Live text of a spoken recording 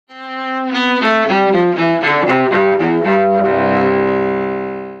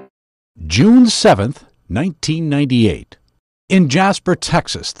June 7th, 1998. In Jasper,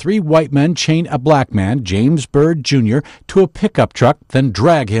 Texas, 3 white men chain a black man, James Byrd Jr., to a pickup truck, then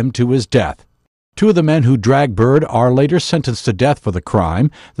drag him to his death. 2 of the men who dragged Byrd are later sentenced to death for the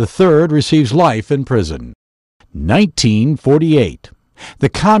crime. The third receives life in prison. 1948. The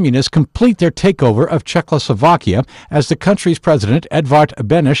Communists complete their takeover of Czechoslovakia as the country's president, Edvard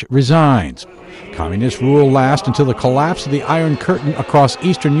Beneš, resigns. Communist rule lasts until the collapse of the Iron Curtain across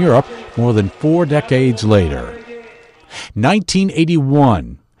Eastern Europe more than 4 decades later.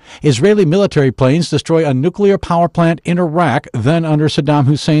 1981. Israeli military planes destroy a nuclear power plant in Iraq, then under Saddam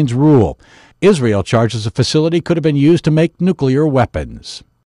Hussein's rule. Israel charges the facility could have been used to make nuclear weapons.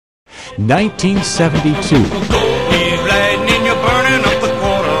 1972.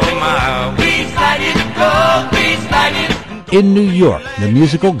 In New York, the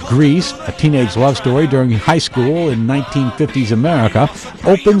musical Grease, a teenage love story during high school in 1950s America,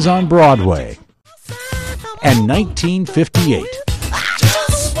 opens on Broadway. And 1958.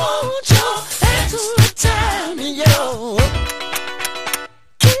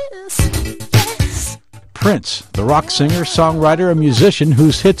 Prince, the rock singer, songwriter, and musician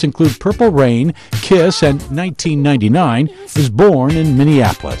whose hits include Purple Rain, Kiss, and 1999, is born in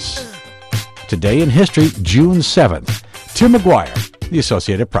Minneapolis. Today in history, June 7th. Tim McGuire, The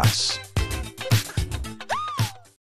Associated Press.